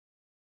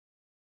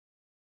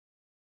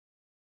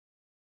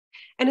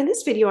And in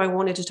this video, I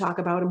wanted to talk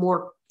about a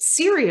more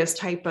serious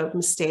type of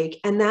mistake,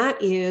 and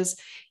that is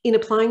in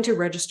applying to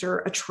register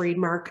a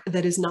trademark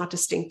that is not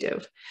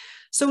distinctive.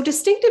 So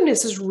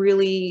distinctiveness is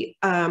really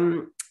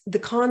the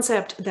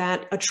concept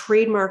that a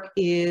trademark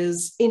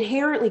is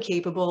inherently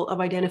capable of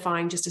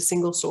identifying just a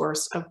single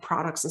source of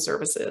products and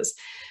services.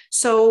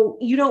 So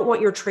you don't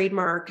want your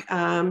trademark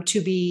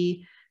to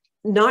be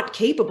not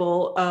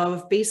capable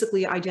of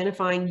basically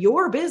identifying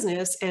your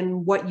business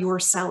and what you're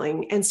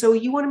selling. And so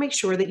you want to make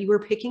sure that you are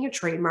picking a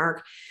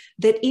trademark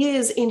that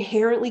is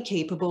inherently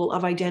capable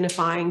of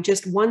identifying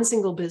just one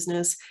single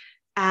business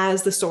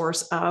as the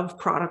source of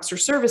products or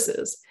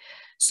services.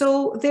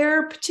 So there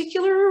are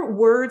particular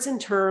words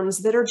and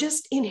terms that are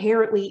just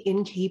inherently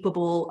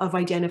incapable of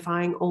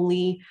identifying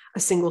only a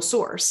single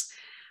source.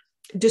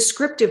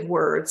 Descriptive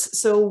words,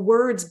 so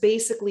words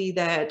basically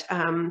that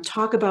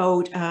talk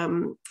about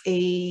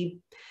a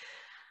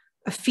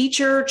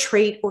feature,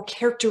 trait, or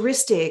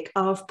characteristic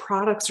of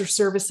products or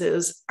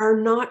services are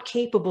not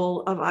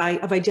capable of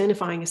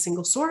identifying a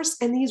single source,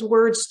 and these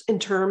words and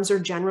terms are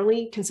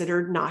generally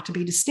considered not to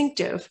be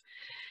distinctive.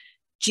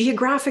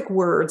 Geographic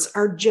words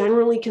are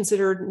generally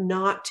considered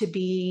not to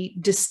be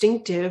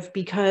distinctive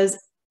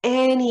because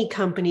any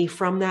company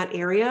from that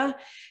area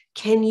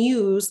can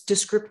use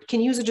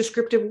a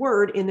descriptive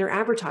word in their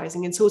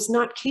advertising. And so it's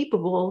not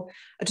capable,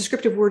 a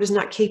descriptive word is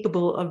not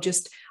capable of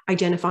just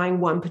identifying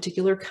one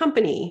particular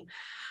company.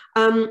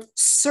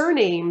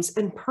 Surnames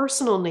and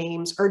personal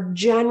names are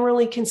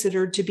generally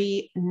considered to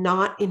be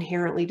not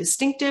inherently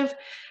distinctive,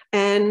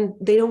 and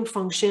they don't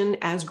function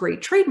as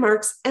great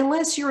trademarks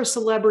unless you're a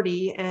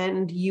celebrity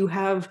and you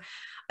have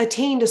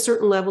attained a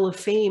certain level of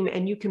fame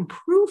and you can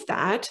prove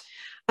that.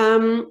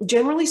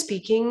 Generally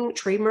speaking,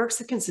 trademarks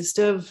that consist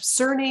of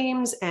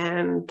surnames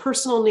and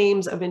personal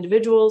names of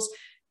individuals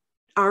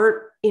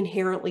aren't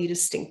inherently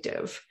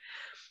distinctive.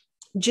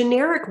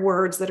 Generic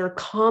words that are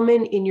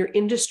common in your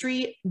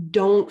industry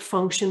don't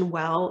function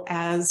well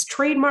as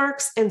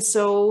trademarks, and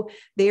so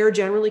they are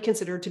generally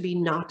considered to be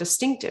not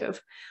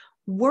distinctive.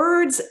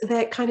 Words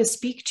that kind of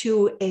speak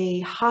to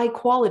a high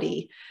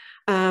quality,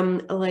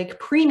 like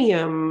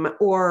premium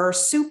or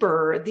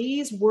super,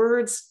 these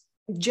words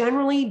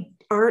generally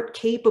aren't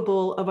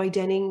capable of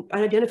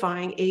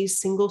identifying a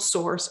single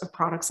source of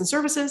products and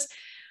services.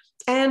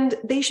 And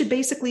they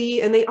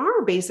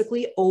are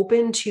basically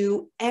open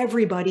to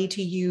everybody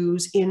to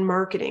use in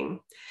marketing.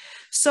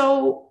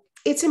 So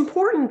it's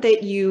important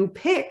that you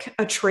pick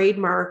a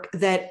trademark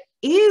that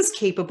is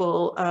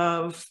capable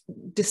of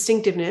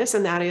distinctiveness,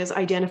 and that is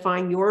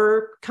identifying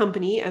your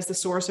company as the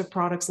source of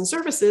products and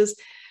services,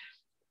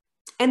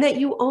 and that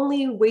you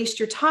only waste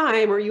your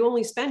time or you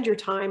only spend your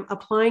time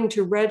applying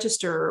to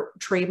register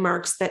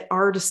trademarks that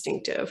are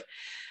distinctive.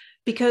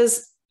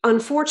 Because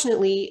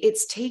unfortunately,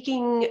 it's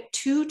taking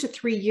 2 to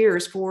 3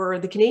 years for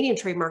the Canadian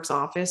Trademarks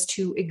Office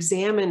to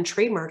examine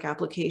trademark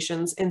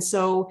applications. And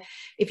so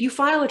if you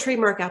file a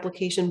trademark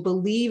application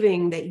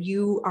believing that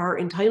you are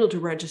entitled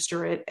to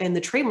register it, and the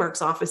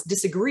Trademarks Office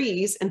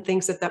disagrees and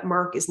thinks that that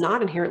mark is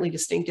not inherently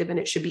distinctive and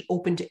it should be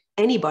open to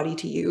anybody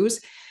to use,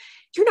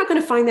 you're not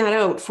going to find that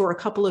out for a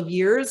couple of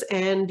years,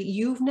 and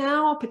you've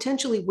now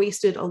potentially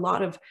wasted a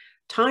lot of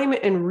time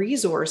and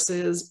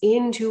resources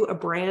into a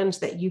brand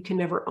that you can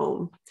never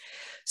own.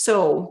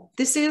 So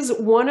this is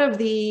one of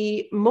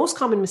the most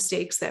common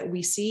mistakes that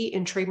we see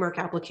in trademark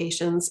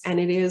applications, and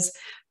it is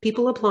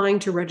people applying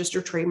to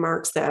register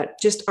trademarks that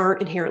just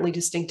aren't inherently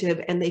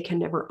distinctive and they can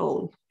never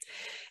own.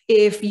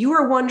 If you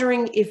are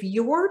wondering if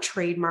your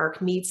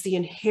trademark meets the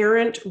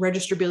inherent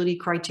registrability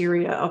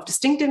criteria of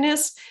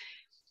distinctiveness,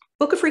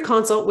 book a free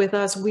consult with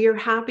us. We are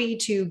happy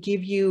to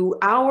give you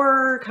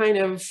our kind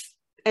of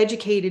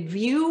educated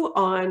view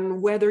on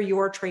whether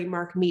your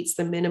trademark meets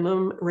the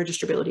minimum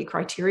registrability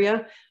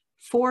criteria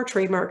for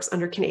trademarks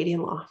under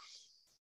Canadian law.